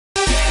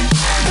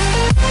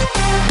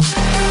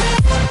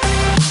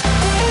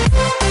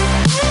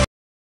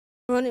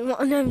My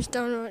name's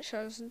Dynamite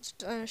Shadows, and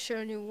today I'm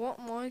showing you what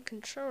my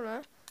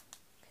controller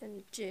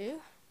can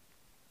do.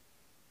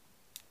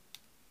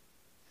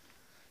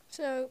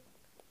 So,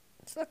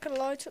 it's like a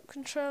light up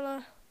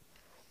controller,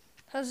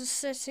 has a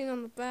setting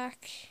on the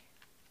back.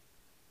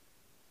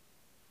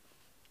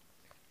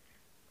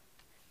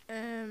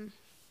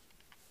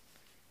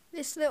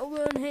 This little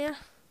one here,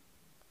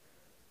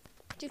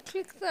 if you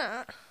click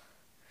that,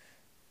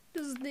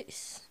 does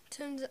this,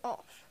 turns it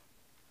off.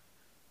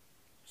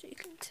 So you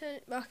can turn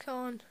it back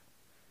on,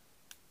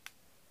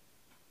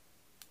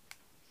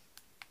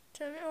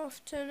 turn it off,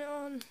 turn it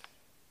on.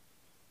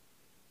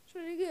 It's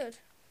really good.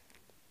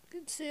 You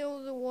can see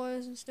all the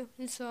wires and stuff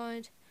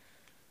inside.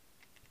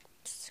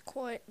 It's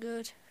quite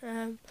good.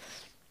 You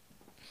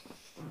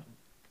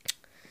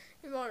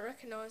might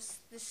recognise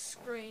this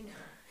screen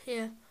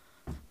here.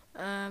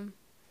 And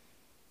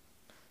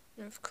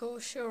of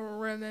course you'll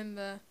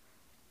remember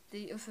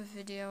the other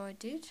video I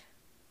did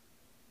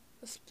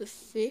of the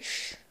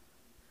fish.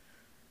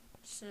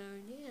 So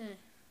yeah,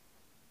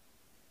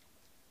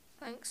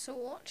 thanks for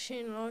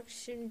watching. Like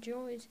if you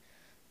enjoyed,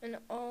 and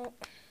I'll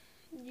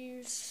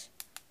use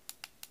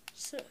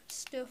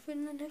stuff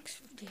in the next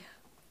video.